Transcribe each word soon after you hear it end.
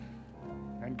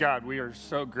And God, we are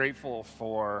so grateful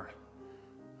for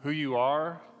who you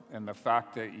are and the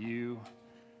fact that you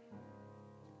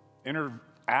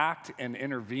act and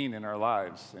intervene in our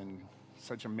lives in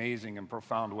such amazing and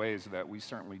profound ways that we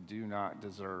certainly do not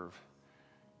deserve.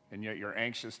 And yet you're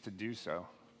anxious to do so.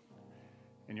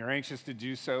 And you're anxious to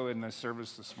do so in this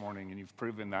service this morning, and you've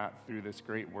proven that through this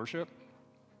great worship,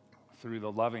 through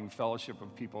the loving fellowship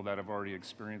of people that have already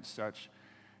experienced such,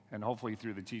 and hopefully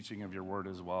through the teaching of your word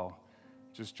as well.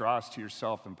 Just draw us to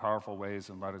yourself in powerful ways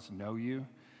and let us know you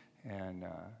and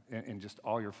in just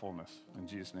all your fullness. In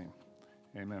Jesus' name,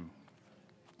 amen.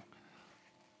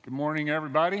 Good morning,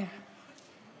 everybody.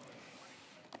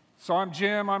 So I'm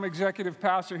Jim. I'm executive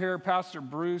pastor here. Pastor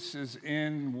Bruce is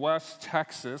in West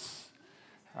Texas.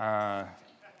 I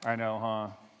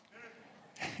know,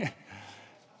 huh?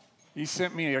 He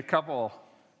sent me a couple.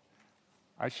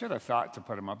 I should have thought to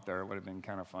put him up there. It would have been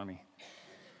kind of funny.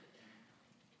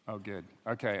 Oh, good.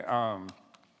 Okay.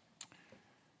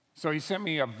 So he sent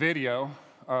me a video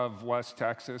of West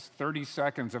Texas, 30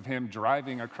 seconds of him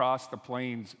driving across the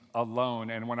plains alone.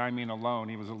 And when I mean alone,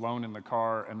 he was alone in the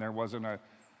car, and there wasn't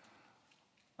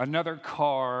another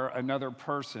car, another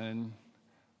person,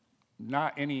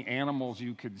 not any animals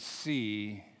you could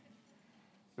see.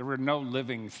 There were no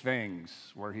living things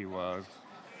where he was.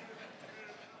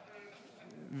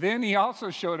 Then he also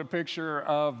showed a picture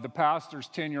of the pastor's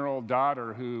 10-year-old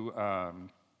daughter who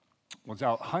was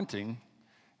out hunting,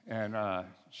 and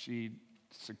she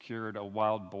secured a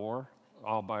wild boar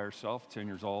all by herself, 10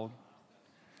 years old.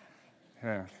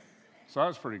 Yeah, so that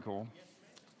was pretty cool.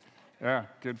 Yeah,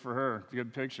 good for her.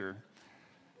 Good picture.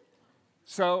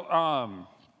 So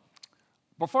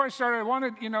before I started,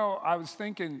 I was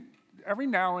thinking, every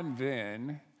now and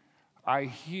then, I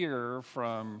hear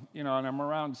from, and I'm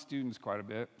around students quite a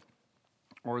bit,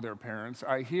 or their parents.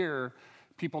 I hear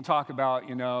people talk about,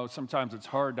 sometimes it's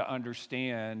hard to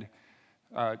understand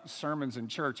sermons in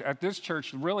church. At this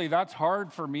church, really, that's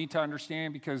hard for me to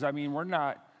understand because, we're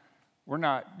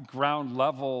not ground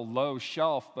level, low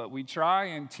shelf, but we try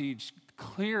and teach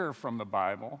clear from the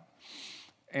Bible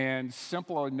and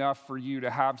simple enough for you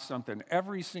to have something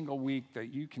every single week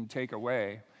that you can take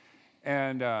away.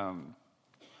 And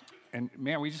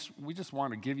man, we just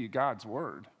want to give you God's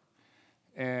word.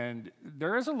 And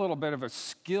there is a little bit of a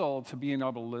skill to being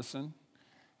able to listen.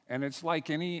 And it's like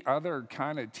any other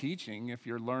kind of teaching. If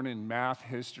you're learning math,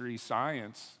 history,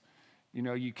 science,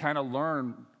 you kind of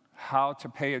learn how to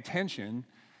pay attention.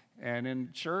 And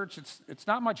in church, it's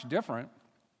not much different.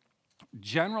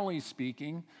 Generally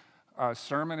speaking, a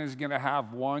sermon is going to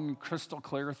have one crystal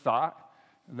clear thought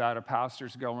that a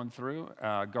pastor's going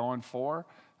for.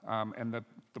 And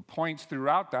the points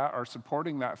throughout that are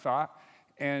supporting that thought.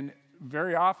 And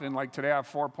very often, like today, I have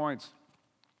 4 points.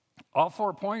 All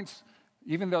 4 points,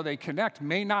 even though they connect,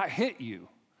 may not hit you.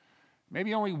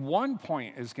 Maybe only 1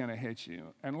 point is going to hit you.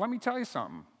 And let me tell you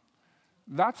something.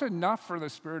 That's enough for the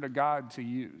Spirit of God to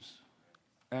use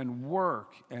and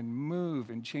work and move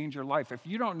and change your life. If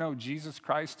you don't know Jesus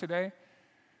Christ today,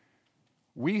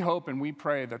 we hope and we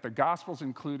pray that the gospel's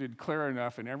included clear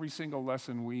enough in every single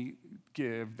lesson we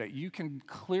give that you can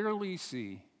clearly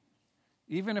see,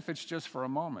 even if it's just for a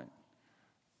moment,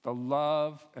 the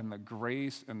love and the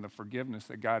grace and the forgiveness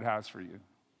that God has for you.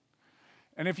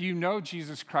 And if you know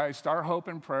Jesus Christ, our hope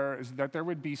and prayer is that there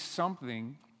would be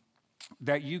something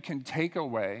that you can take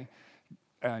away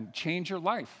and change your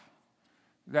life.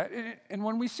 And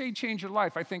when we say change your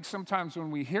life, I think sometimes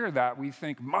when we hear that, we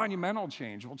think monumental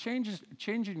change. Well,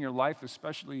 changing your life,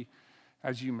 especially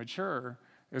as you mature,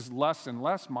 is less and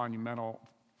less monumental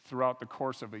throughout the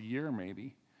course of a year,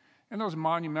 maybe. And those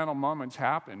monumental moments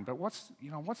happen. But what's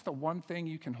the one thing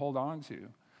you can hold on to?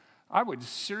 I would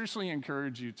seriously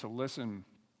encourage you to listen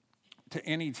to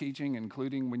any teaching,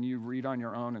 including when you read on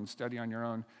your own and study on your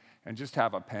own, and just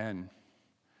have a pen.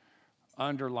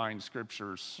 Underline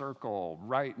scriptures, circle,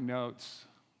 write notes,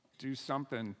 do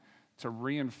something to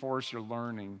reinforce your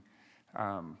learning.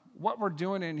 What we're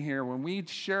doing in here, when we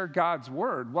share God's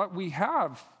word, what we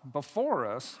have before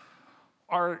us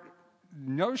are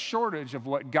no shortage of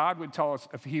what God would tell us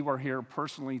if he were here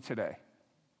personally today.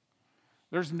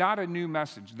 There's not a new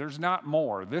message. There's not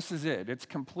more. This is it. It's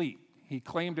complete. He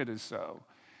claimed it as so.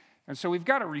 And so we've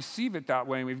got to receive it that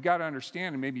way, and we've got to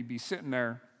understand and maybe be sitting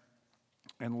there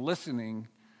and listening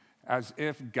as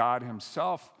if God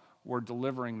himself were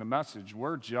delivering the message.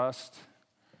 We're just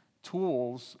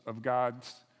tools of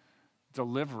God's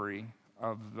delivery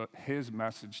of his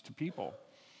message to people.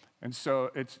 And so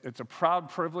it's a proud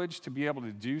privilege to be able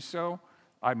to do so.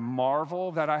 I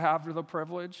marvel that I have the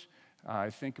privilege. I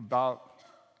think about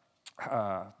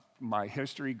my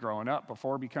history growing up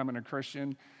before becoming a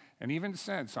Christian, and even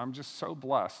since. I'm just so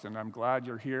blessed, and I'm glad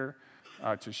you're here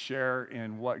to share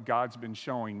in what God's been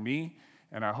showing me,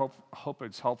 and I hope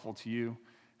it's helpful to you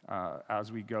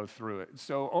as we go through it.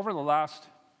 So over the last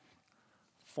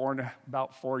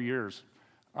about 4 years,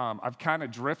 I've kind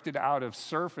of drifted out of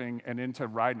surfing and into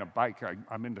riding a bike.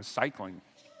 I'm into cycling.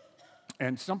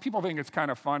 And some people think it's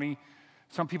kind of funny.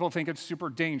 Some people think it's super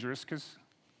dangerous because,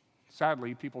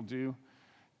 sadly, people do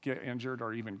get injured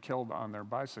or even killed on their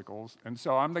bicycles. And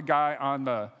so I'm the guy on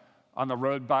the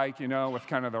road bike, with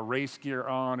kind of the race gear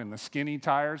on and the skinny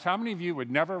tires. How many of you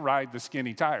would never ride the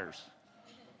skinny tires?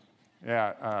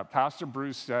 Yeah, Pastor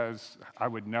Bruce says I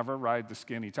would never ride the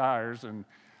skinny tires, and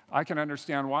I can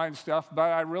understand why and stuff, but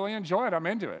I really enjoy it. I'm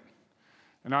into it.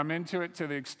 And I'm into it to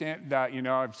the extent that,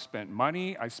 I've spent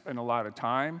money. I spent a lot of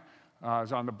time. I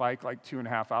was on the bike like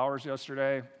 2.5 hours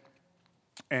yesterday.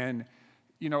 And,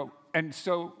 and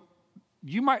so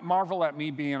you might marvel at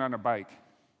me being on a bike.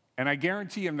 And I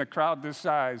guarantee in the crowd this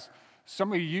size,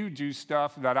 some of you do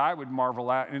stuff that I would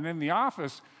marvel at. And in the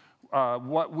office,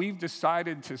 what we've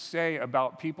decided to say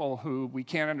about people who we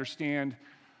can't understand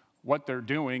what they're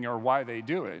doing or why they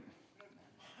do it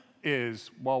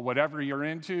is, well, whatever you're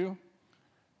into,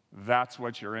 that's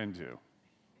what you're into,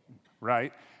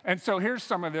 right? And so here's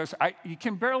some of this. You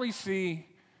can barely see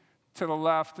to the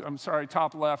left,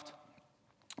 top left.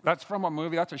 That's from a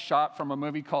movie. That's a shot from a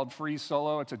movie called Free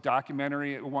Solo. It's a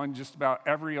documentary. It won just about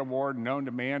every award known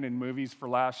to man in movies for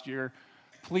last year.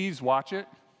 Please watch it.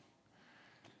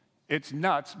 It's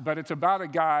nuts, but it's about a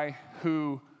guy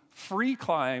who free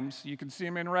climbs. You can see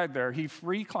him in red there. He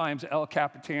free climbs El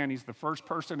Capitan. He's the first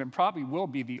person and probably will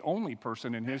be the only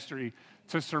person in history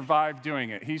to survive doing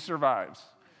it. He survives.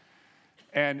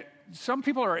 And some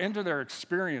people are into their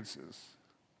experiences,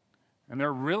 and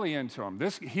they're really into them.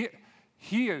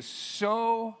 He is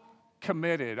so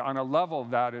committed on a level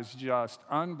that is just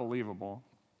unbelievable.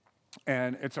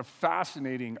 And it's a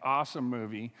fascinating, awesome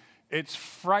movie. It's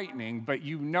frightening, but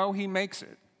he makes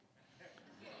it.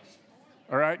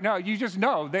 All right? No, you just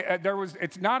know.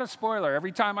 It's not a spoiler.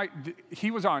 Every time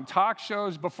he was on talk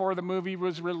shows before the movie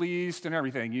was released and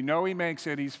everything. He makes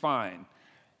it, he's fine.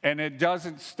 And it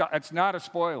doesn't stop. It's not a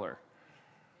spoiler.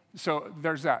 So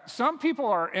there's that. Some people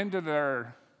are into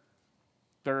their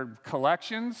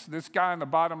collections. This guy on the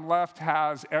bottom left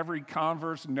has every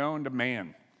Converse known to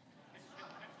man.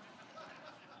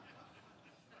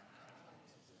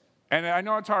 And I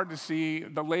know it's hard to see.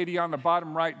 The lady on the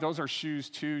bottom right, those are shoes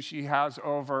too. She has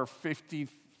over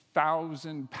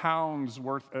 50,000 pounds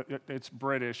worth, it's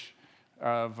British,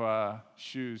 of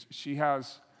shoes. She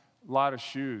has a lot of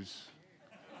shoes.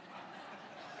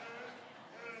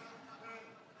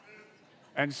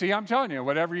 And see, I'm telling you,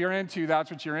 whatever you're into,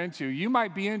 that's what you're into. You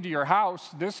might be into your house.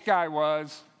 This guy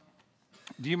was.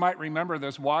 You might remember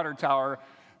this water tower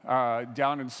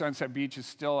down in Sunset Beach is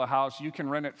still a house. You can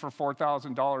rent it for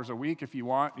 $4,000 a week if you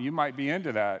want. You might be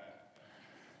into that.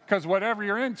 Because whatever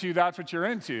you're into, that's what you're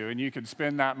into. And you can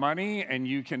spend that money and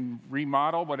you can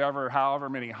remodel however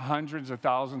many hundreds of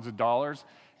thousands of dollars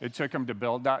it took them to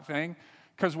build that thing.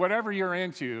 Because whatever you're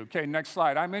into, okay, next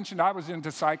slide. I mentioned I was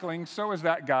into cycling. So is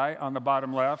that guy on the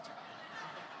bottom left.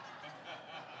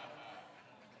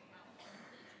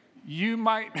 You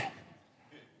might...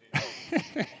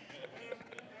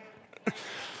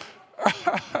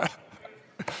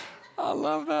 I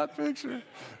love that picture.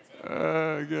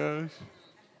 Oh, gosh.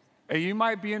 Hey, you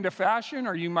might be into fashion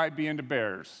or you might be into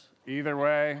bears. Either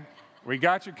way, we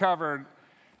got you covered.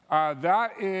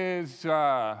 That is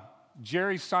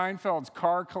Jerry Seinfeld's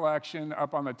car collection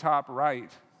up on the top right.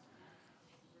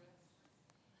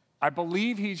 I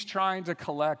believe he's trying to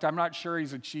collect, I'm not sure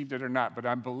he's achieved it or not, but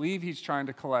I believe he's trying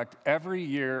to collect every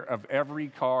year of every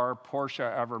car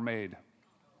Porsche ever made.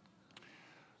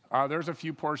 There's a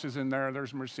few Porsches in there.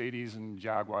 There's Mercedes and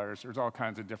Jaguars. There's all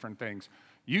kinds of different things.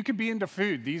 You could be into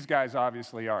food. These guys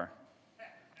obviously are.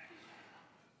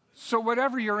 So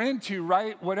whatever you're into,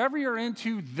 right? Whatever you're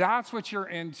into, that's what you're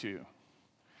into.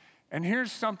 And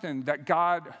here's something that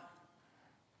God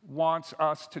wants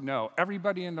us to know,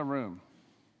 everybody in the room.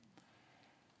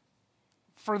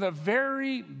 For the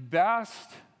very best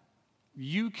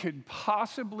you could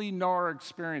possibly know or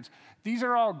experience, these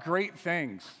are all great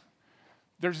things.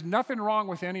 There's nothing wrong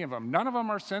with any of them. None of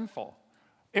them are sinful.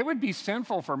 It would be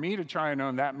sinful for me to try and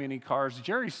own that many cars.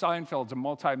 Jerry Seinfeld's a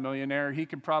multimillionaire. He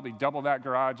could probably double that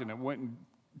garage and it wouldn't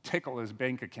tickle his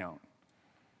bank account.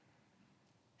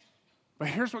 But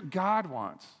here's what God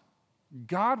wants.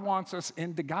 God wants us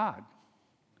into God.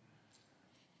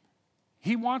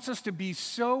 He wants us to be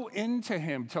so into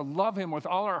him, to love him with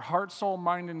all our heart, soul,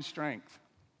 mind, and strength.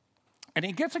 And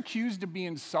he gets accused of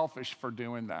being selfish for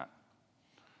doing that.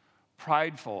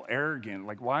 Prideful, arrogant.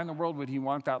 Like, why in the world would he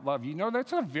want that love? You know,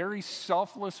 that's a very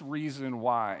selfless reason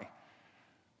why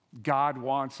God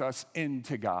wants us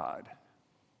into God.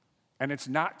 And it's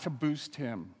not to boost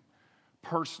him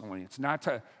personally. It's not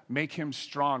to make him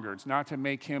stronger. It's not to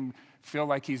make him feel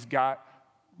like he's got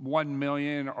 1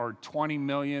 million or 20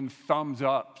 million thumbs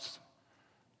ups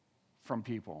from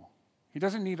people. He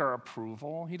doesn't need our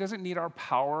approval. He doesn't need our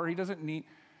power. He doesn't need...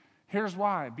 Here's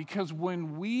why. Because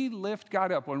when we lift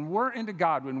God up, when we're into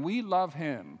God, when we love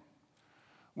him,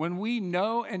 when we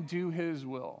know and do his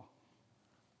will,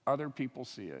 other people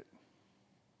see it.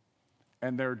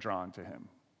 And they're drawn to him.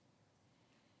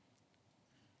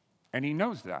 And he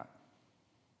knows that.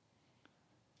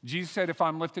 Jesus said, if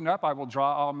I'm lifted up, I will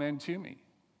draw all men to me.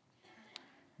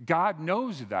 God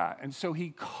knows that. And so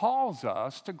he calls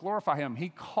us to glorify him. He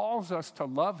calls us to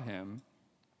love him.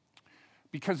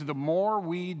 Because the more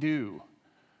we do,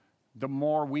 the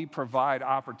more we provide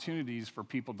opportunities for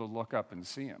people to look up and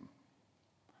see him.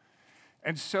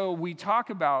 And so we talk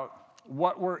about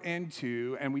what we're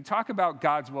into, and we talk about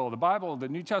God's will. The Bible, the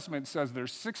New Testament says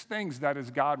there's 6 things that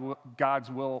is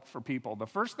God's will for people. The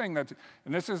first thing and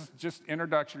this is just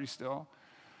introductory still,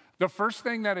 the first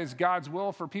thing that is God's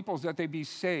will for people is that they be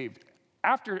saved.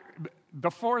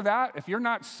 Before that, if you're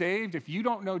not saved, if you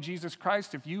don't know Jesus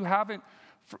Christ, if you haven't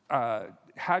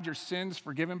had your sins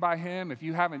forgiven by him, if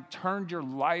you haven't turned your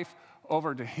life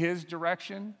over to his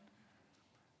direction,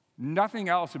 nothing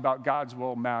else about God's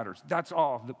will matters. That's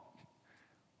all.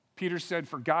 Peter said,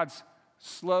 for God's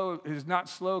is not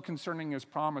slow concerning his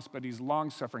promise, but he's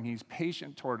long-suffering. He's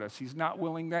patient toward us. He's not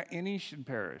willing that any should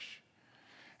perish.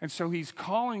 And so he's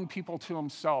calling people to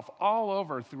himself all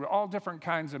over through all different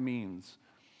kinds of means.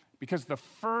 Because the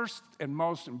first and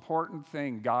most important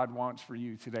thing God wants for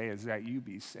you today is that you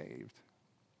be saved.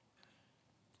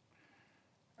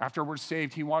 After we're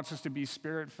saved, he wants us to be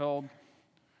spirit-filled.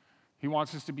 He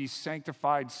wants us to be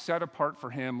sanctified, set apart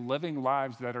for him, living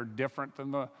lives that are different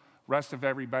than the rest of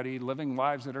everybody, living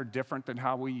lives that are different than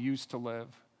how we used to live.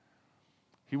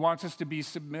 He wants us to be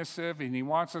submissive, and he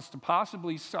wants us to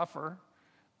possibly suffer,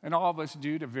 and all of us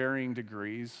do to varying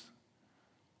degrees.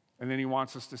 And then he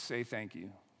wants us to say thank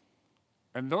you.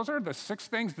 And those are the 6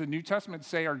 things the New Testament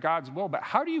say are God's will, but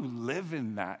how do you live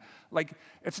in that? Like,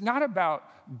 it's not about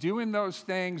doing those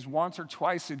things once or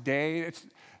twice a day. It's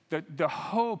the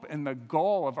hope and the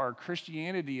goal of our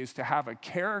Christianity is to have a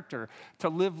character, to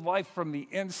live life from the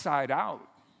inside out,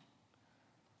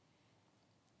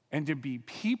 and to be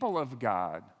people of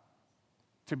God,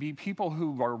 to be people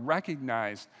who are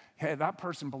recognized, hey, that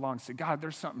person belongs to God.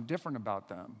 There's something different about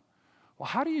them. Well,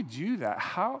 how do you do that?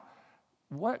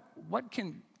 What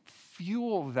can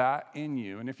fuel that in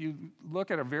you? And if you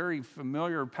look at a very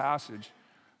familiar passage,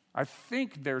 I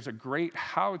think there's a great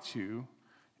how-to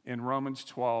in Romans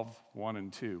 12, 1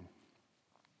 and 2.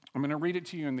 I'm going to read it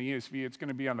to you in the ESV. It's going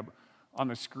to be on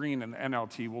the screen in the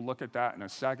NLT. We'll look at that in a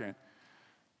second.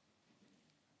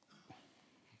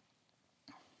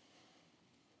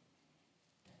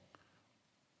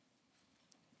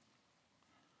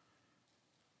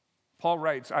 Paul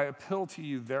writes, I appeal to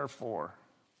you, therefore,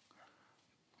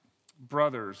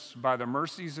 brothers, by the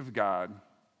mercies of God,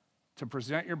 to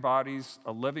present your bodies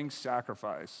a living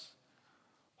sacrifice,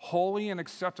 holy and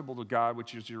acceptable to God,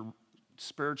 which is your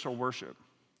spiritual worship.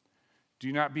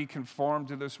 Do not be conformed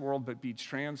to this world, but be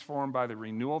transformed by the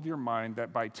renewal of your mind,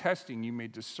 that by testing you may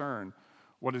discern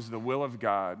what is the will of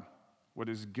God, what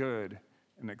is good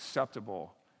and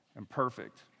acceptable and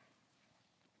perfect.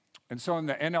 And so in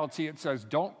the NLT it says,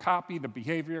 don't copy the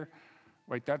behavior.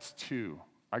 Wait, that's 2.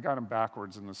 I got them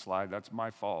backwards in the slide. That's my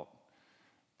fault.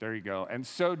 There you go. And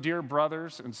so, dear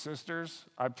brothers and sisters,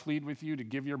 I plead with you to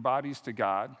give your bodies to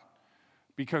God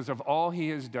because of all he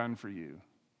has done for you.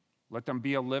 Let them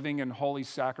be a living and holy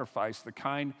sacrifice, the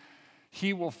kind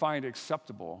he will find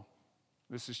acceptable.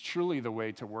 This is truly the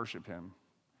way to worship him.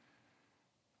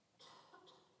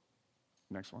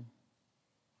 Next one.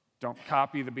 Don't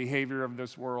copy the behavior of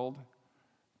this world,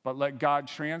 but let God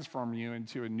transform you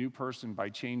into a new person by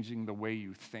changing the way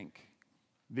you think.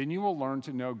 Then you will learn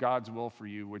to know God's will for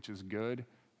you, which is good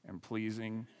and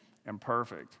pleasing and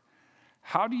perfect.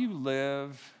 How do you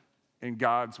live in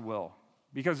God's will?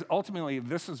 Because ultimately,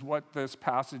 this is what this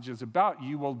passage is about.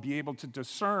 You will be able to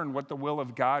discern what the will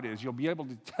of God is. You'll be able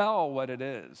to tell what it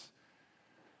is.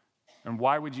 And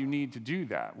why would you need to do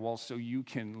that? Well, so you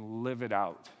can live it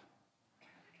out.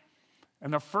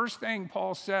 And the first thing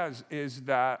Paul says is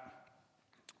that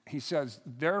he says,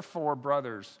 therefore,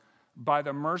 brothers, by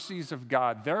the mercies of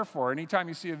God. Therefore, anytime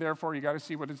you see a therefore, you got to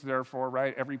see what it's there for,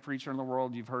 right? Every preacher in the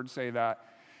world you've heard say that.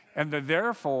 And the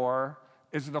therefore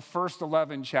is the first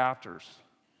 11 chapters.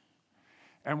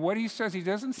 And what he says, he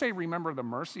doesn't say remember the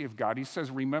mercy of God. He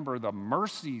says remember the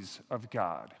mercies of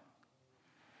God.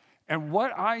 And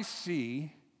what I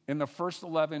see in the first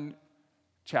 11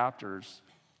 chapters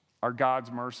are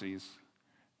God's mercies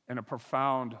in a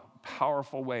profound,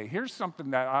 powerful way. Here's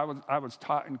something that I was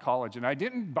taught in college, and I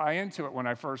didn't buy into it when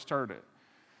I first heard it.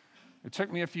 It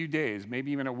took me a few days,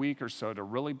 maybe even a week or so, to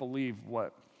really believe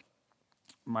what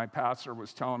my pastor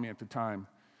was telling me at the time.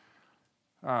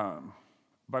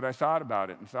 But I thought about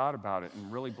it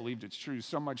and really believed it's true,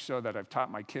 so much so that I've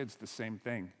taught my kids the same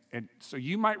thing. And so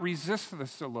you might resist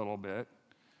this a little bit.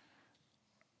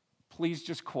 Please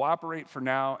just cooperate for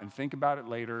now and think about it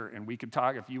later, and we could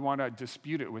talk. If you want to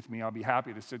dispute it with me, I'll be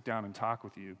happy to sit down and talk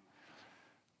with you.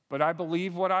 But I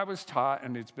believe what I was taught,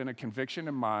 and it's been a conviction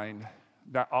of mine,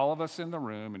 that all of us in the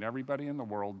room and everybody in the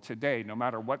world today, no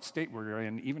matter what state we're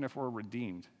in, even if we're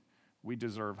redeemed, we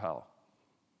deserve hell.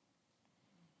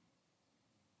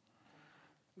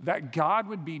 That God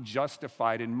would be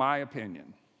justified, in my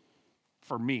opinion,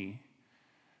 for me,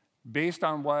 based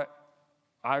on what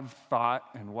I've thought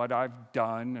and what I've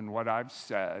done and what I've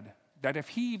said, that if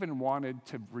he even wanted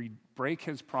to break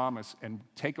his promise and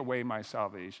take away my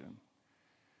salvation,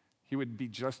 he would be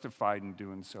justified in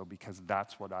doing so because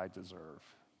that's what I deserve.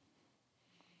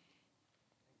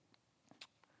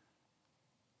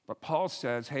 But Paul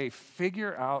says, hey,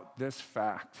 figure out this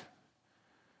fact.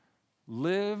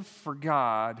 Live for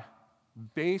God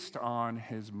based on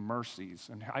his mercies.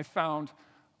 And I found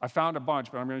a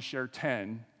bunch, but I'm going to share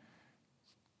 10.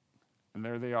 And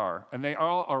there they are. And they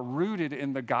all are rooted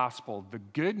in the gospel, the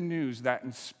good news that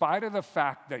in spite of the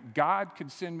fact that God could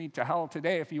send me to hell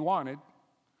today if he wanted,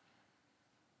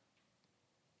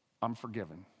 I'm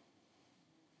forgiven.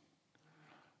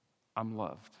 I'm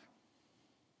loved.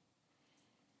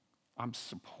 I'm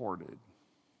supported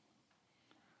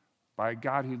by a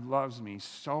God who loves me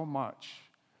so much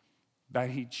that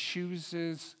he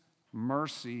chooses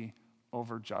mercy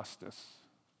over justice.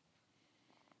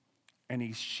 And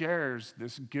he shares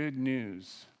this good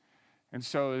news. And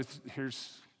so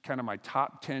here's kind of my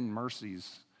top 10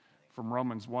 mercies from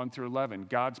Romans 1 through 11.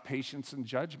 God's patience and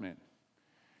judgment.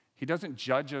 He doesn't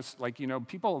judge us like,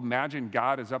 people imagine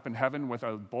God is up in heaven with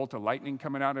a bolt of lightning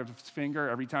coming out of his finger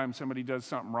every time somebody does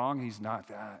something wrong. He's not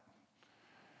that.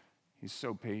 He's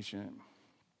so patient.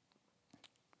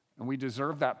 And we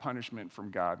deserve that punishment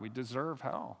from God. We deserve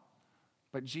hell.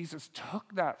 But Jesus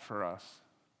took that for us.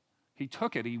 He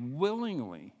took it. He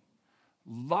willingly,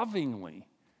 lovingly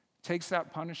takes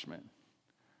that punishment.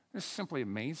 It's simply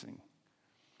amazing.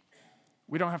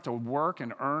 We don't have to work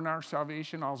and earn our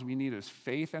salvation. All we need is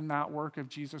faith in that work of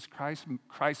Jesus Christ,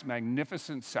 Christ's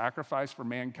magnificent sacrifice for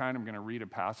mankind. I'm going to read a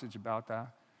passage about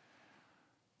that.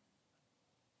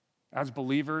 As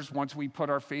believers, once we put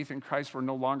our faith in Christ, we're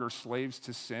no longer slaves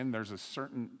to sin. There's a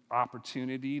certain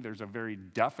opportunity, there's a very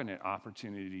definite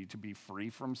opportunity to be free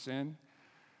from sin.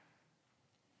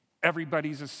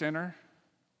 Everybody's a sinner.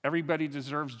 Everybody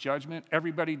deserves judgment.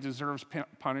 Everybody deserves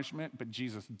punishment, but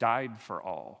Jesus died for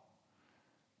all.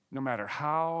 No matter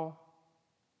how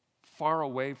far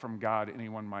away from God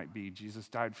anyone might be, Jesus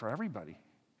died for everybody.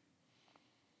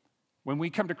 When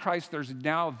we come to Christ, there's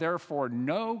now, therefore,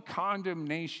 no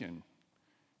condemnation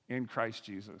in Christ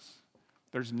Jesus.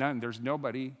 There's none. There's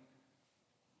nobody.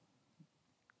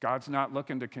 God's not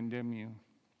looking to condemn you.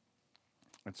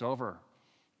 It's over.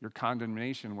 Your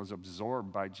condemnation was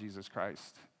absorbed by Jesus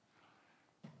Christ.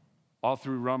 All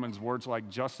through Romans, words like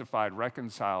justified,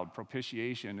 reconciled,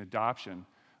 propitiation, adoption,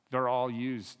 they're all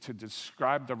used to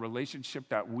describe the relationship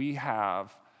that we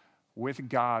have with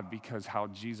God because how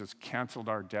Jesus canceled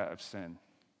our debt of sin.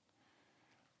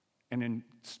 And in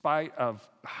spite of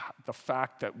the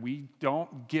fact that we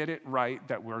don't get it right,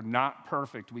 that we're not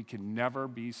perfect, we can never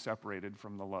be separated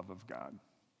from the love of God.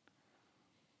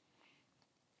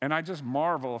 And I just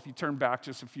marvel if you turn back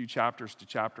just a few chapters to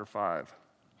chapter 5.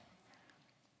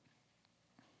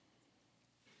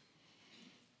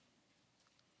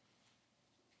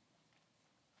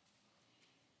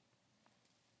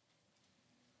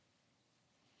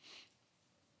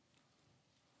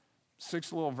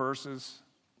 Six little verses.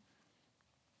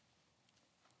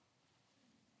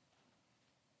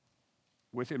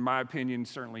 With, in my opinion,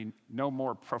 certainly no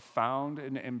more profound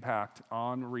an impact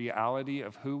on reality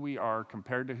of who we are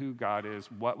compared to who God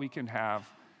is, what we can have,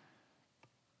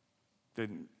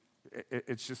 then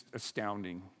it's just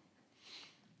astounding.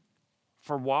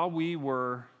 For while we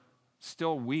were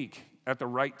still weak, at the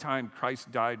right time, Christ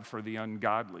died for the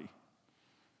ungodly.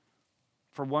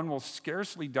 For one will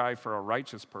scarcely die for a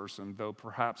righteous person, though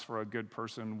perhaps for a good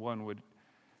person one would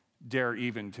dare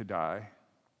even to die.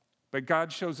 But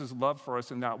God shows his love for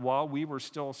us in that while we were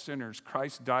still sinners,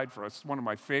 Christ died for us. It's one of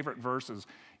my favorite verses.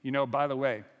 You know, by the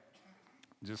way,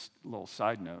 just a little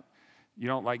side note, you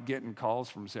don't like getting calls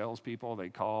from salespeople. They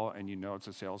call and you know it's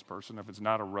a salesperson. If it's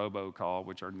not a robocall,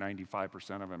 which are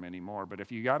 95% of them anymore. But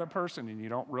if you got a person and you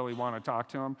don't really want to talk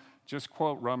to them, just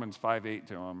quote Romans 5:8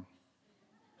 to them.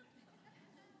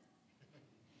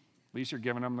 At least you're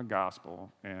giving them the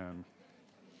gospel. And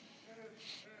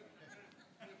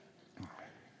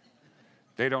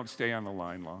they don't stay on the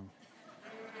line long.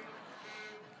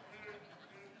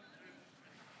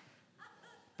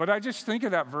 But I just think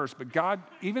of that verse. But God,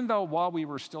 even though while we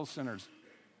were still sinners,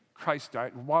 Christ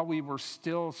died, while we were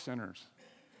still sinners.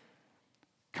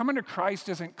 Coming to Christ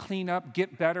doesn't clean up,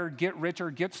 get better, get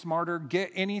richer, get smarter, get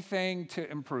anything to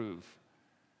improve.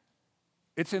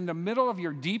 It's in the middle of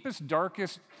your deepest,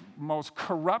 darkest, most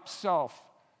corrupt self.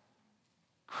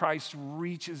 Christ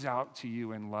reaches out to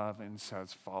you in love and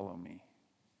says, follow me.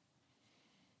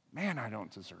 Man, I don't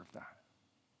deserve that.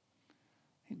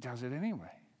 He does it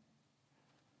anyway.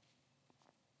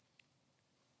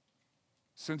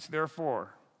 Since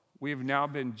therefore we have now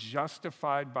been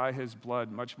justified by his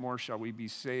blood, much more shall we be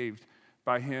saved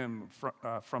by him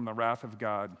from the wrath of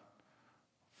God.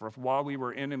 For if while we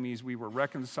were enemies, we were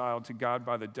reconciled to God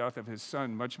by the death of his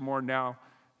Son, much more now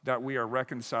that we are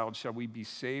reconciled shall we be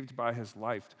saved by his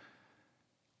life.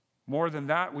 More than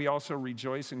that, we also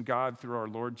rejoice in God through our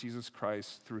Lord Jesus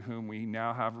Christ, through whom we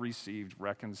now have received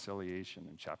reconciliation.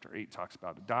 And chapter 8 talks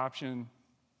about adoption.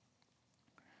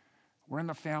 We're in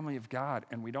the family of God,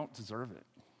 and we don't deserve it.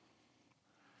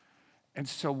 And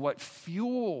so what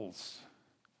fuels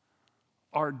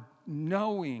our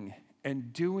knowing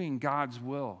and doing God's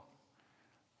will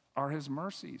are his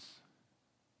mercies.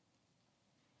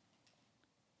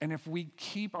 And if we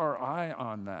keep our eye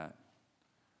on that,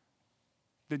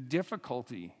 the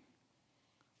difficulty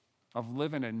of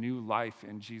living a new life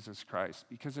in Jesus Christ,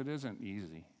 because it isn't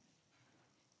easy.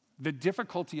 The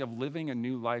difficulty of living a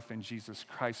new life in Jesus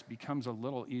Christ becomes a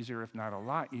little easier, if not a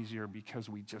lot easier, because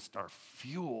we just are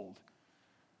fueled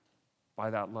by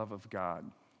that love of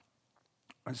God.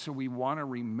 And so we want to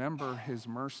remember his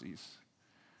mercies.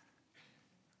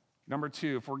 Number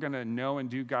two, if we're going to know and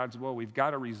do God's will, we've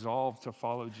got to resolve to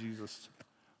follow Jesus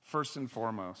first and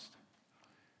foremost.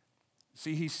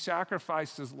 See, he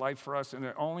sacrificed his life for us, and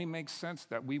it only makes sense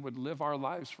that we would live our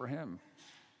lives for him.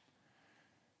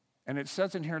 And it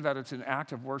says in here that it's an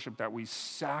act of worship that we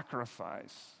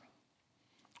sacrifice.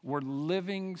 We're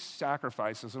living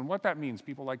sacrifices. And what that means,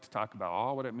 people like to talk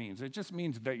about what it means. It just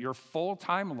means that your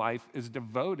full-time life is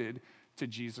devoted to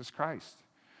Jesus Christ.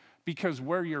 Because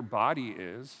where your body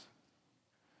is,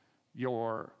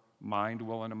 your mind,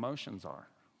 will, and emotions are.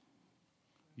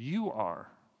 You are.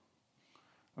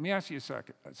 Let me ask you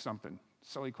something,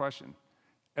 silly question.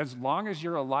 As long as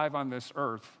you're alive on this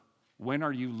earth, when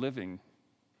are you living?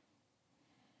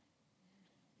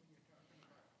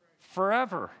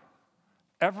 Forever.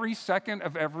 Every second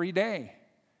of every day.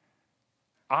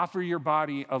 Offer your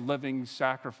body a living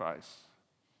sacrifice.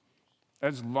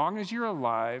 As long as you're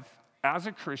alive, as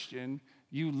a Christian,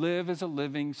 you live as a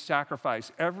living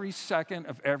sacrifice. Every second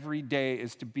of every day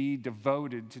is to be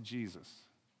devoted to Jesus.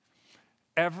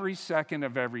 Every second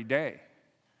of every day.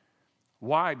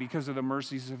 Why? Because of the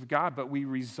mercies of God. But we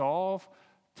resolve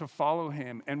to follow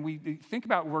him. And we think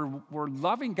about we're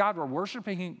loving God, we're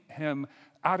worshiping him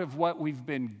out of what we've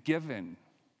been given,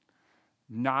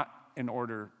 not in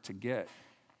order to get.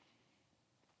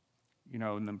 You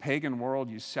know, in the pagan world,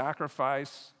 you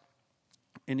sacrifice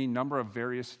any number of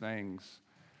various things,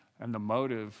 and the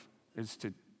motive is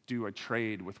to do a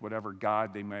trade with whatever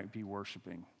god they might be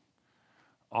worshiping.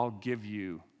 I'll give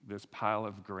you this pile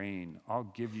of grain.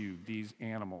 I'll give you these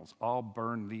animals. I'll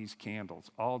burn these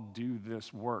candles. I'll do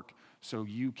this work so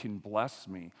you can bless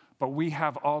me. But we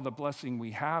have all the blessing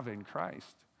we have in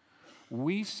Christ.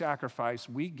 We sacrifice,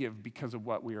 we give because of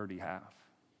what we already have.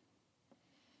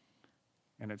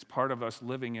 And it's part of us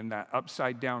living in that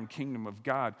upside down kingdom of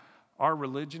God. Our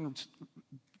religion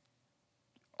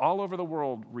all over the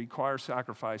world requires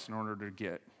sacrifice in order to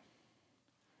get.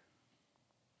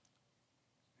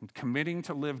 And committing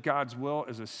to live God's will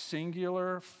is a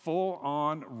singular,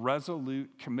 full-on,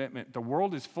 resolute commitment. The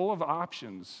world is full of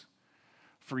options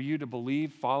for you to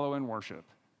believe, follow, and worship.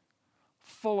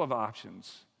 Full of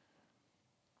options.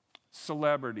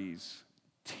 Celebrities,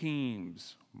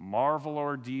 teams, Marvel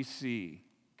or DC,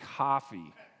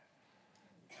 coffee,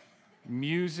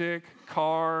 music,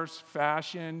 cars,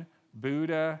 fashion,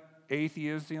 Buddha,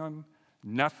 atheism,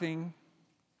 nothing.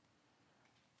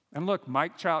 And look,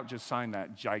 Mike Trout just signed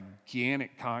that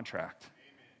gigantic contract.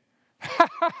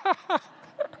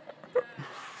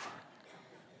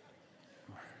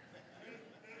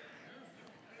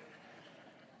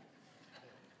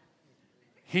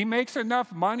 He makes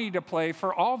enough money to play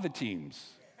for all the teams,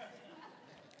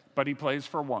 but he plays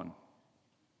for one.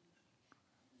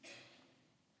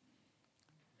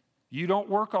 You don't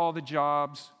work all the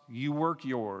jobs, you work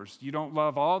yours. You don't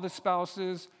love all the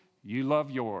spouses, you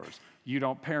love yours. You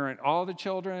don't parent all the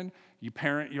children, you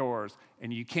parent yours.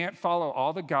 And you can't follow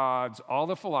all the gods, all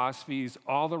the philosophies,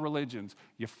 all the religions.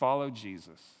 You follow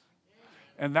Jesus.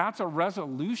 And that's a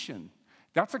resolution.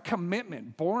 That's a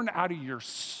commitment born out of your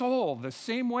soul, the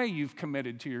same way you've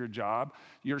committed to your job,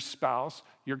 your spouse,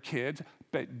 your kids,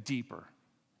 but deeper.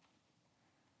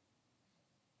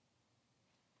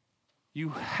 You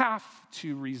have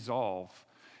to resolve.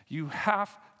 You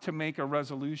have to make a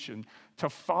resolution to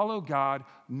follow God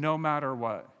no matter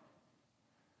what.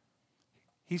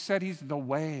 He said he's the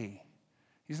way.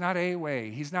 He's not a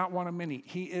way. He's not one of many.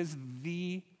 He is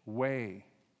the way.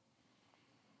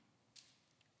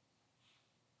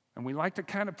 And we like to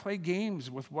kind of play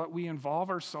games with what we involve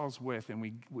ourselves with, and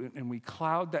we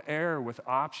cloud the air with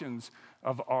options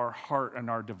of our heart and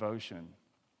our devotion.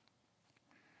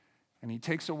 And he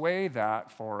takes away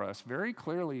that for us very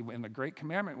clearly in the Great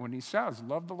Commandment when he says,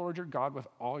 love the Lord your God with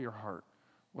all your heart,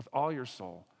 with all your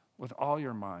soul, with all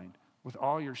your mind, with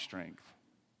all your strength.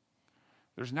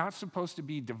 There's not supposed to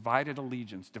be divided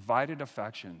allegiance, divided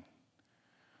affection.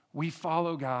 We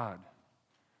follow God,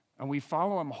 and we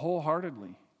follow him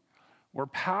wholeheartedly. We're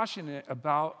passionate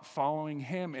about following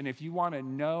him, and if you want to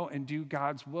know and do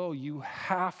God's will, you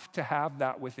have to have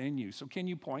that within you. So can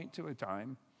you point to a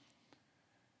time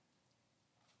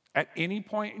at any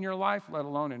point in your life, let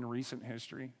alone in recent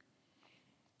history,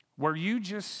 where you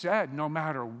just said, no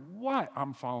matter what,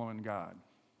 I'm following God?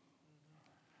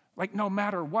 Like, no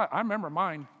matter what. I remember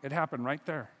mine. It happened right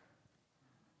there.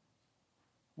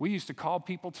 We used to call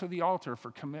people to the altar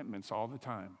for commitments all the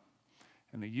time.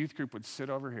 And the youth group would sit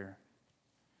over here.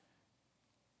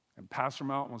 And Pastor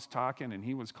Mountain was talking, and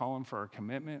he was calling for a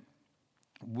commitment.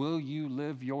 Will you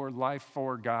live your life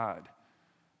for God?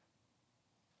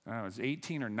 And I was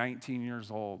 18 or 19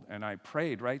 years old, and I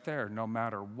prayed right there, no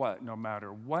matter what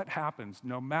happens,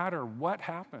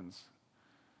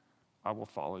 I will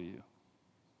follow you.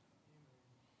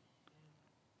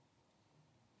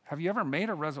 Have you ever made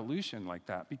a resolution like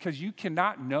that? Because you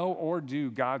cannot know or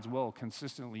do God's will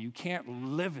consistently. You can't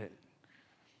live it.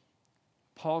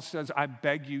 Paul says, I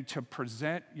beg you to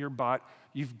present your body.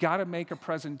 You've got to make a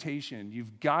presentation.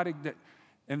 You've got to,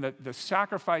 and the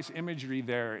sacrifice imagery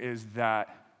there is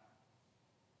that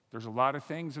there's a lot of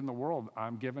things in the world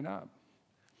I'm giving up.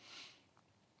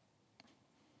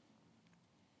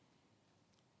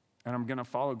 And I'm going to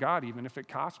follow God even if it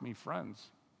costs me friends.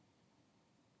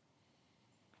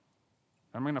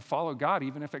 I'm going to follow God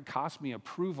even if it costs me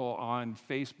approval on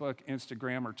Facebook,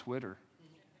 Instagram, or Twitter.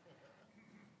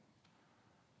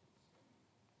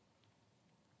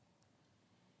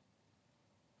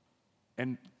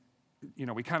 And,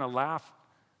 we kind of laugh.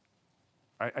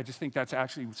 I just think that's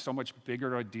actually so much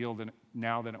bigger a deal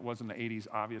now than it was in the 80s,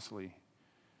 obviously.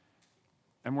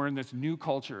 And we're in this new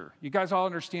culture. You guys all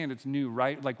understand it's new,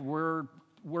 right? Like we're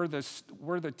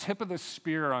the tip of the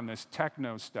spear on this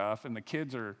techno stuff, and the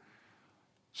kids are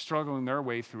struggling their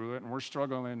way through it, and we're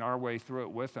struggling our way through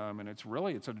it with them. And it's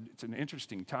an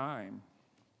interesting time.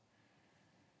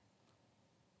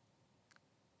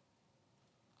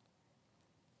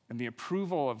 And the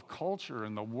approval of culture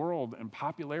and the world and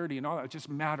popularity and all that just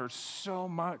matters so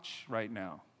much right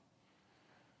now.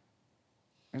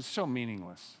 And it's so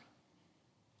meaningless.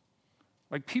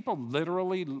 Like people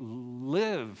literally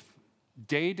live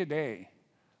day to day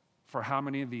for how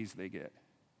many of these they get.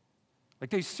 Like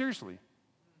they seriously.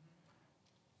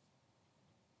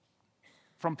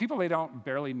 From people they don't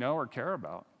barely know or care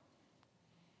about.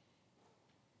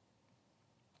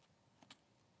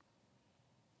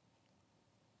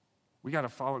 We got to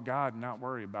follow God and not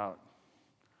worry about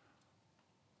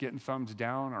getting thumbs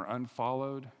down or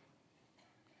unfollowed.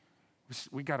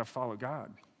 We got to follow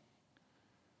God.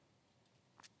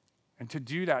 And to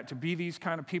do that, to be these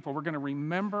kind of people, we're going to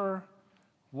remember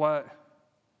what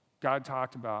God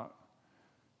talked about,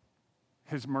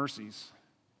 his mercies.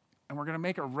 And we're going to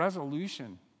make a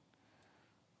resolution.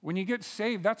 When you get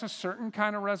saved, that's a certain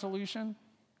kind of resolution.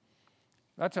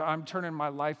 I'm turning my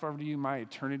life over to you, my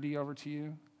eternity over to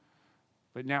you.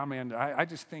 But now, man, I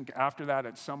just think after that,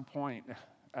 at some point,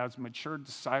 as mature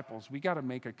disciples, we got to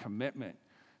make a commitment.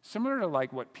 Similar to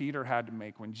like what Peter had to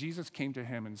make when Jesus came to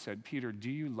him and said, Peter, do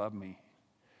you love me?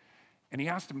 And he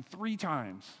asked him 3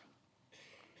 times.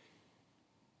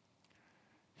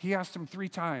 He asked him 3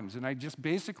 times, and I just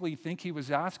basically think he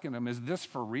was asking him, is this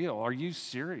for real? Are you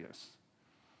serious?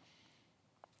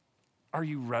 Are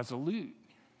you resolute?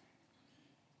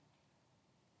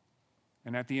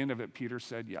 And at the end of it, Peter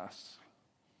said yes.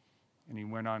 And he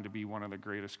went on to be one of the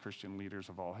greatest Christian leaders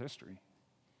of all history.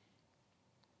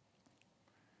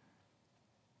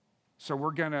 So we're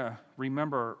going to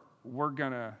remember, we're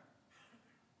going to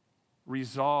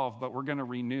resolve, but we're going to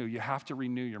renew. You have to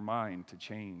renew your mind to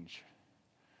change.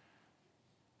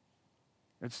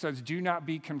 It says, do not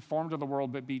be conformed to the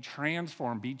world, but be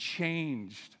transformed, be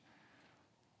changed.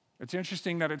 It's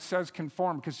interesting that it says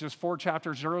conform, because just 4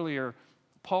 chapters earlier,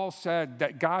 Paul said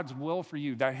that God's will for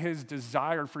you, that his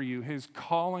desire for you, his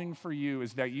calling for you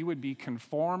is that you would be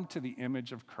conformed to the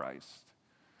image of Christ.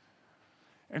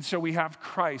 And so we have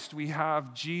Christ, we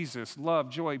have Jesus, love,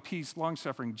 joy, peace,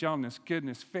 long-suffering, gentleness,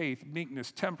 goodness, faith,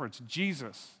 meekness, temperance,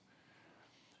 Jesus.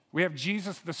 We have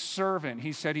Jesus the servant.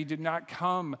 He said he did not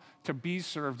come to be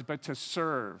served, but to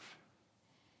serve.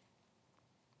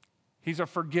 He's a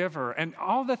forgiver. And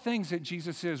all the things that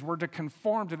Jesus is, we're to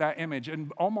conform to that image.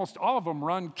 And almost all of them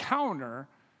run counter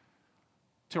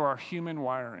to our human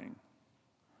wiring.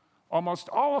 Almost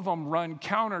all of them run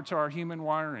counter to our human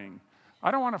wiring.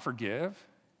 I don't want to forgive.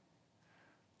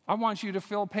 I want you to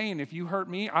feel pain. If you hurt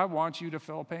me, I want you to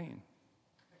feel pain.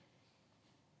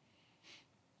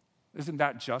 Isn't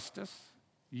that justice?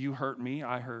 You hurt me,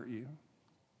 I hurt you.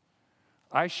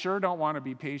 I sure don't want to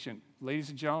be patient. Ladies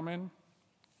and gentlemen,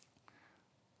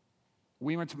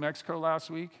 we went to Mexico last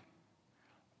week,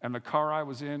 and the car I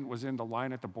was in the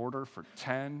line at the border for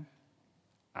 10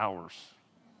 hours.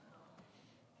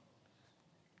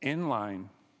 In line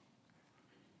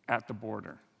at the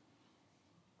border.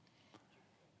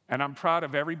 And I'm proud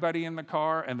of everybody in the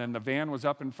car, and then the van was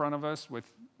up in front of us with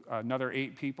another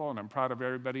 8 people, and I'm proud of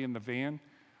everybody in the van.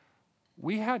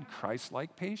 We had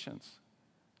Christ-like patience.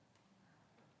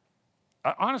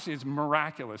 Honestly, it's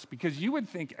miraculous, because you would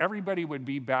think everybody would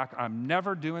be back. I'm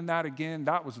never doing that again.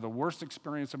 That was the worst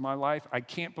experience of my life. I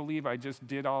can't believe I just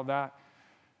did all that.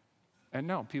 And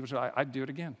no, people say, I'd do it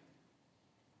again.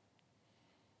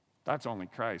 That's only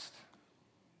Christ.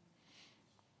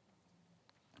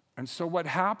 And so what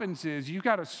happens is you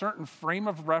got a certain frame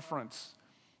of reference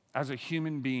as a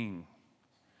human being.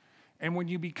 And when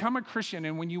you become a Christian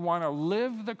and when you want to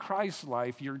live the Christ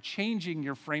life, you're changing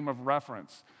your frame of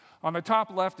reference. On the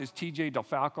top left is TJ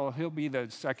DeFalco. He'll be the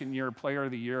 2nd-year player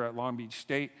of the year at Long Beach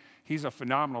State. He's a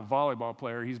phenomenal volleyball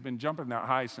player. He's been jumping that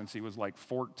high since he was like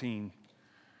 14.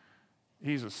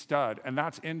 He's a stud, and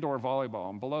that's indoor volleyball.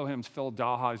 And below him is Phil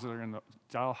Dahlhauser,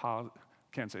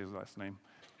 can't say his last name,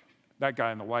 that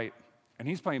guy in the white. And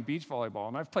he's playing beach volleyball,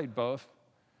 and I've played both.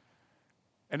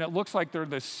 And it looks like they're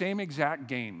the same exact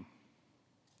game,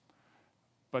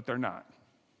 but they're not.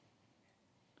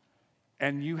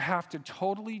 And you have to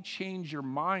totally change your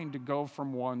mind to go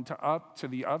from one to up to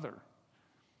the other.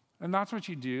 And that's what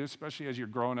you do, especially as you're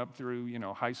growing up through,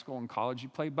 high school and college. You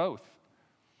play both.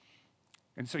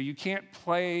 And so you can't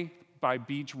play by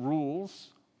beach rules.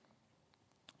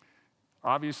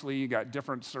 Obviously, you got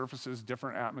different surfaces,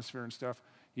 different atmosphere and stuff.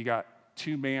 You got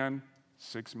 2-man,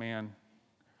 6-man.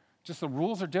 Just the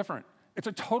rules are different. It's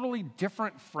a totally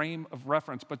different frame of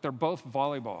reference, but they're both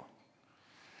volleyball.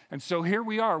 And so here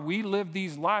we are. We live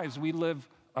these lives. We live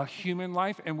a human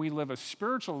life and we live a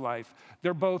spiritual life.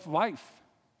 They're both life.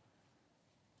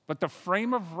 But the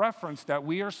frame of reference that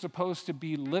we are supposed to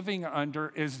be living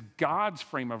under is God's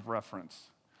frame of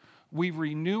reference. We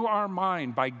renew our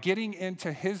mind by getting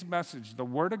into his message, the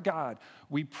Word of God.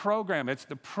 We program. It's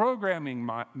the programming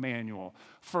manual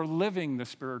for living the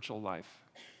spiritual life.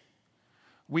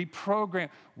 We program.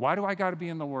 Why do I got to be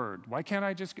in the Word? Why can't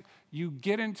I just... You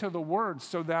get into the Word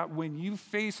so that when you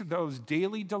face those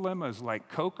daily dilemmas like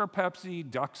Coke or Pepsi,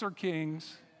 Ducks or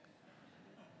Kings,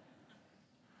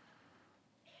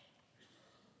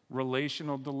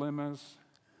 relational dilemmas,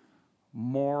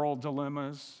 moral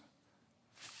dilemmas,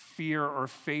 fear or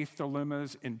faith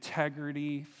dilemmas,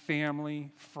 integrity, family,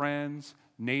 friends,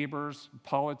 neighbors,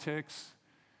 politics,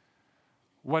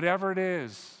 whatever it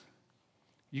is,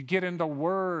 you get in the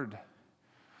Word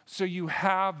so you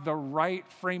have the right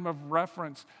frame of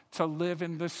reference to live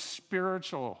in the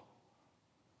spiritual,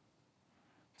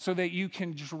 so that you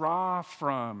can draw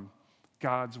from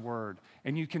God's Word.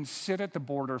 And you can sit at the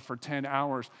border for 10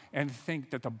 hours and think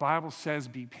that the Bible says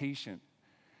be patient,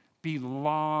 be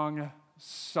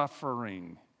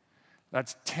long-suffering.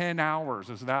 That's 10 hours.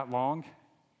 Is that long?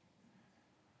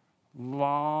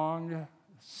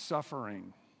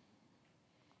 Long-suffering.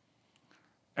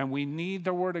 And we need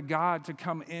the Word of God to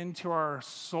come into our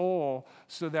soul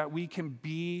so that we can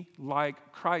be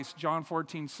like Christ. John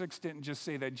 14:6 didn't just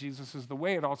say that Jesus is the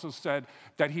way, it also said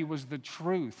that he was the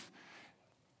truth.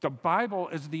 The Bible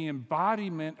is the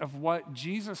embodiment of what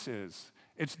Jesus is.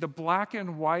 It's the black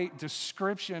and white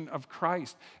description of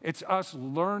Christ. It's us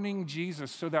learning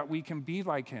Jesus so that we can be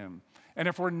like him. And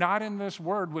if we're not in this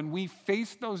word, when we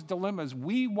face those dilemmas,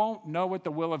 we won't know what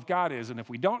the will of God is. And if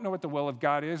we don't know what the will of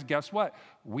God is, guess what?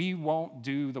 We won't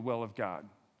do the will of God.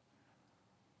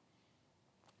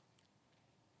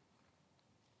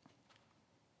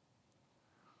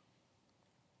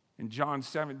 In John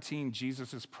 17,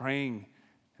 Jesus is praying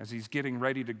as he's getting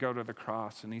ready to go to the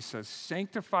cross, and he says,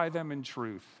 "Sanctify them in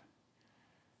truth.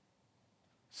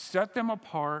 Set them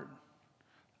apart.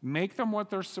 Make them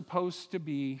what they're supposed to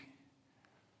be.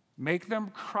 Make them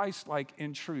Christ-like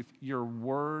in truth. Your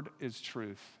word is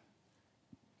truth."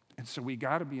 And so we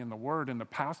got to be in the word, and the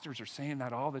pastors are saying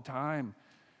that all the time.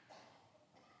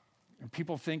 And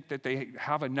people think that they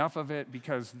have enough of it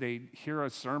because they hear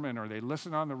a sermon or they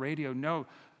listen on the radio. No.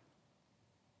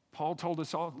 Paul told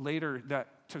us all later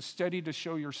that to study to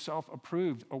show yourself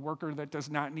approved, a worker that does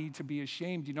not need to be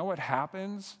ashamed. You know what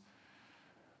happens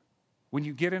when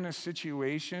you get in a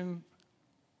situation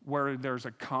where there's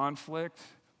a conflict,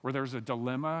 where there's a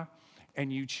dilemma,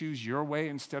 and you choose your way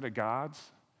instead of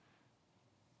God's?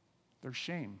 There's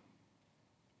shame.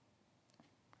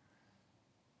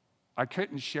 I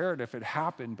couldn't share it if it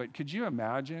happened, but could you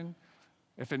imagine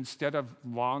if instead of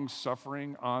long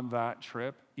suffering on that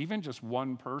trip, even just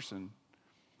one person,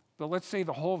 but let's say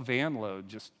the whole van load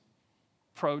just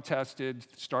protested,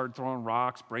 started throwing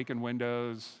rocks, breaking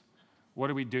windows, what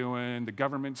are we doing? The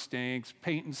government stinks,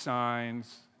 painting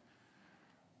signs.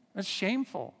 That's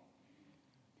shameful.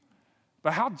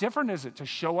 But how different is it to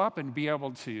show up and be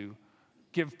able to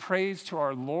give praise to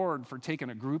our Lord for taking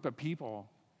a group of people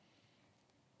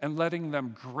and letting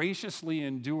them graciously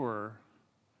endure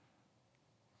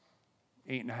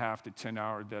 8.5 to 10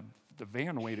 hours. The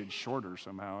van waited shorter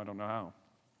somehow, I don't know how.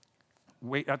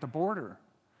 Wait at the border.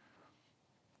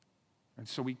 And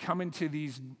so we come into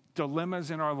these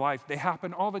dilemmas in our life. They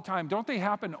happen all the time. Don't they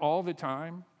happen all the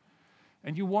time?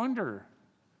 And you wonder.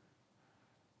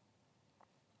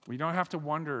 We don't have to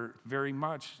wonder very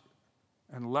much,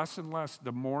 and less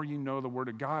the more you know the Word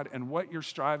of God and what you're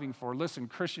striving for. Listen,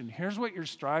 Christian, here's what you're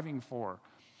striving for.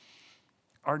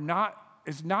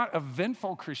 Is not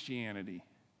eventful Christianity,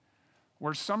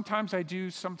 where sometimes I do,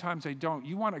 sometimes I don't.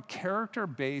 You want a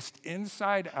character-based,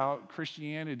 inside-out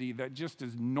Christianity that just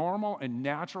is normal and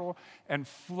natural and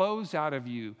flows out of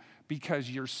you because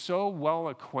you're so well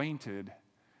acquainted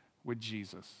with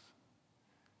Jesus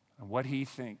and what he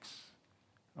thinks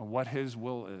and what his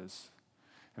will is.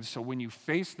 And so when you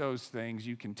face those things,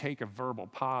 you can take a verbal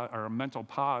pause or a mental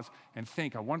pause and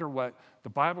think, I wonder what the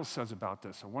Bible says about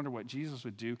this. I wonder what Jesus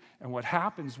would do. And what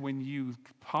happens when you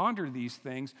ponder these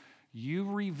things, you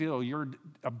reveal your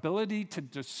ability to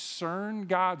discern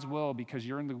God's will because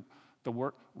you're in the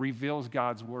Word, reveals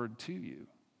God's word to you.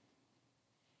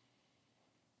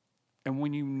 And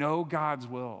when you know God's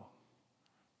will,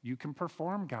 you can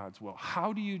perform God's will.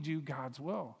 How do you do God's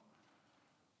will?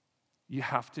 You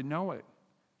have to know it.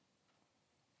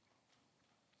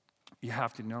 You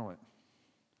have to know it.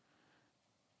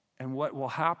 And what will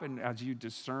happen as you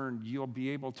discern, you'll be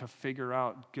able to figure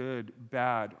out good,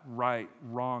 bad, right,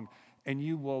 wrong. And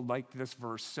you will, like this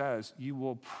verse says, you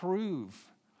will prove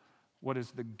what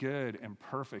is the good and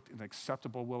perfect and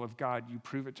acceptable will of God. You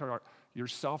prove it to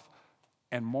yourself.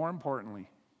 And more importantly,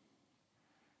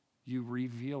 you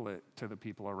reveal it to the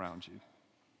people around you.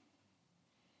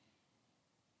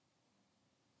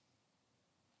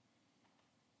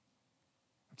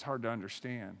 It's hard to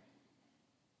understand.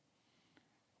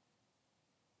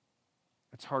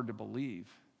 It's hard to believe.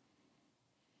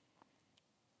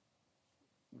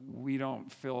 We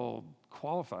don't feel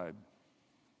qualified.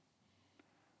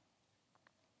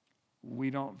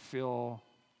 We don't feel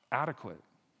adequate.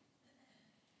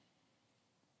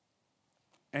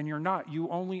 And you're not. You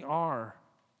only are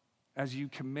as you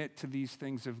commit to these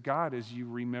things of God, as you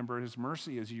remember his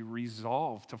mercy, as you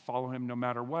resolve to follow him no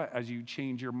matter what, as you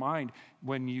change your mind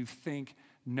when you think,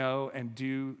 know, and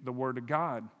do the word of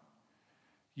God.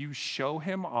 You show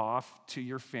him off to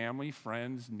your family,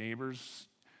 friends, neighbors,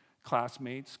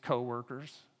 classmates,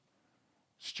 coworkers,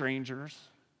 strangers.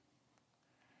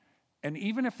 And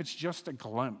even if it's just a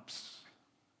glimpse,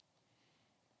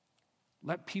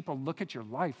 let people look at your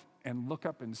life and look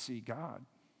up and see God.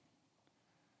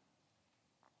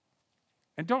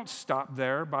 And don't stop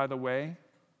there, by the way.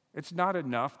 It's not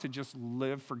enough to just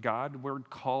live for God. We're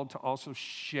called to also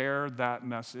share that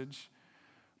message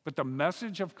But the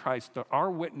message of Christ, our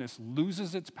witness,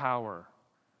 loses its power.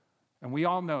 And we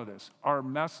all know this. Our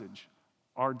message,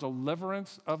 our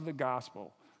deliverance of the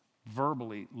gospel,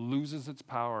 verbally loses its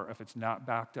power if it's not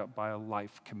backed up by a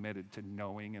life committed to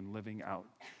knowing and living out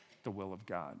the will of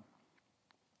God.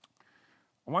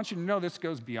 I want you to know this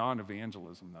goes beyond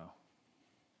evangelism, though.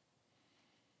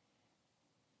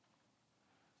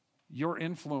 Your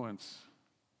influence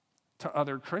to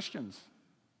other Christians,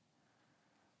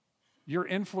 your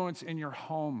influence in your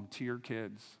home to your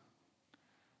kids.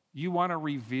 You want to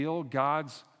reveal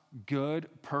God's good,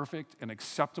 perfect, and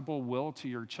acceptable will to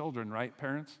your children, right,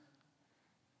 parents?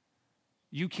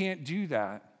 You can't do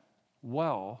that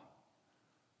well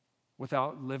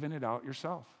without living it out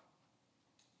yourself.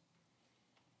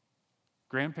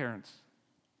 Grandparents,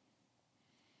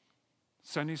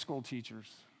 Sunday school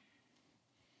teachers,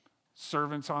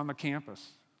 servants on the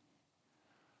campus.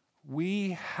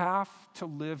 We have to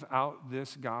live out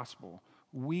this gospel.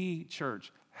 We,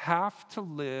 church, have to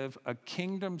live a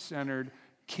kingdom-centered,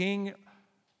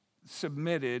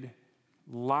 king-submitted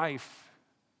life.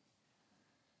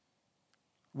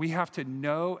 We have to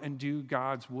know and do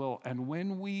God's will. And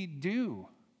when we do,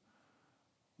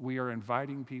 we are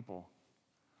inviting people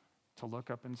to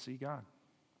look up and see God.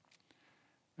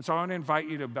 And so I want to invite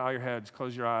you to bow your heads,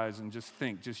 close your eyes, and just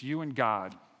think, just you and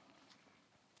God.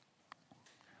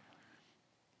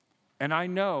 And I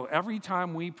know every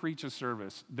time we preach a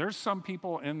service, there's some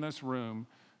people in this room,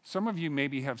 some of you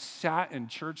maybe have sat in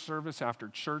church service after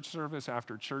church service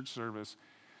after church service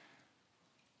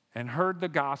and heard the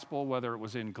gospel, whether it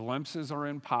was in glimpses or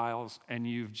in piles, and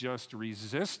you've just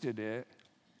resisted it.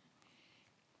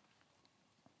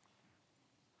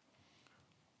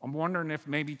 I'm wondering if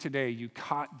maybe today you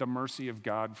caught the mercy of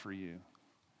God for you.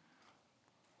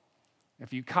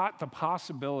 If you caught the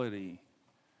possibility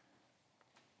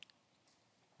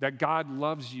that God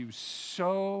loves you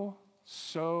so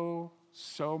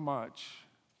much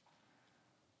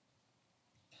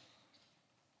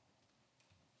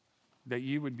that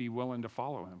you would be willing to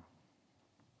follow him.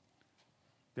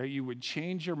 That you would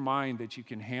change your mind that you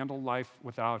can handle life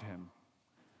without him.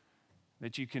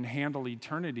 That you can handle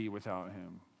eternity without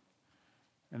him.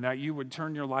 And that you would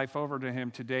turn your life over to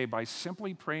him today by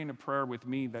simply praying a prayer with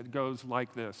me that goes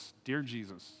like this. Dear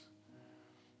Jesus,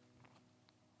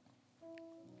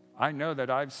 I know that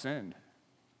I've sinned.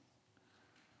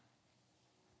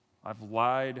 I've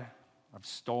lied, I've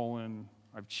stolen,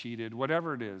 I've cheated,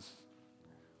 whatever it is.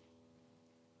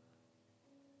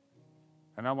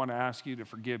 And I want to ask you to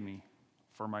forgive me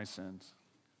for my sins.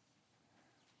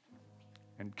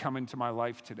 And come into my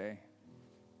life today.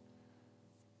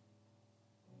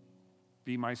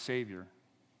 Be my Savior.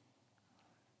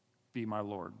 Be my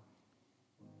Lord.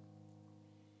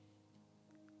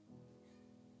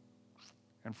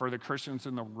 And for the Christians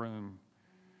in the room,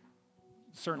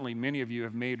 certainly many of you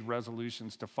have made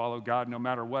resolutions to follow God no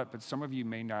matter what, but some of you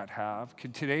may not have.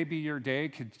 Could today be your day?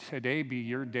 Could today be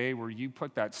your day where you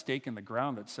put that stake in the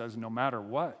ground that says no matter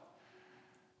what?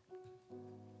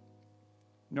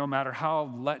 No matter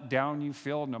how let down you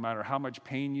feel, no matter how much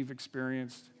pain you've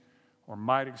experienced or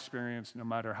might experience, no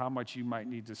matter how much you might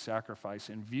need to sacrifice,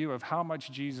 in view of how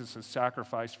much Jesus has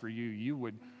sacrificed for you,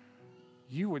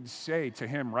 you would say to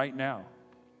him right now,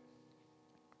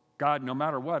 God, no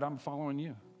matter what, I'm following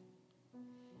you.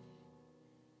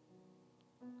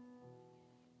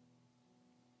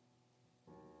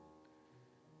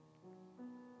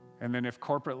 And then if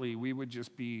corporately we would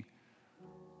just be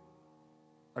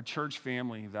a church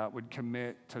family that would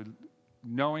commit to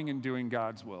knowing and doing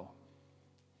God's will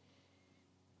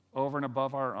over and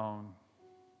above our own,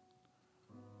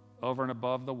 over and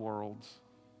above the world's,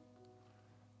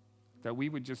 that we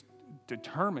would just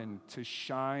determine to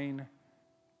shine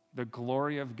the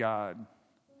glory of God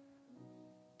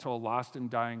to a lost and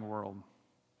dying world.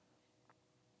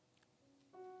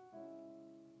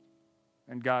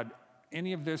 And God,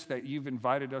 any of this that you've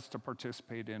invited us to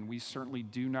participate in, we certainly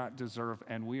do not deserve,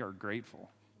 and we are grateful.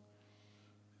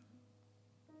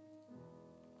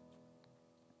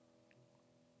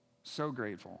 So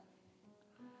grateful.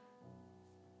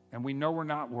 And we know we're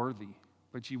not worthy,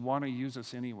 but you want to use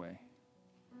us anyway.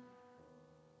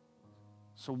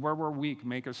 So where we're weak,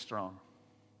 make us strong.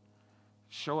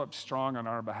 Show up strong on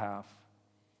our behalf.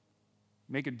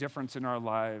 Make a difference in our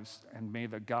lives, and may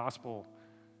the gospel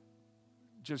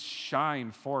just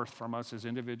shine forth from us as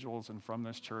individuals and from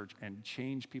this church and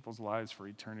change people's lives for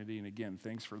eternity. And again,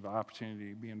 thanks for the opportunity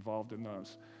to be involved in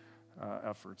those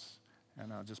efforts.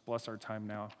 And just bless our time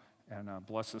now, and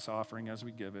bless this offering as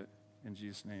we give it. In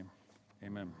Jesus' name,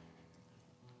 amen.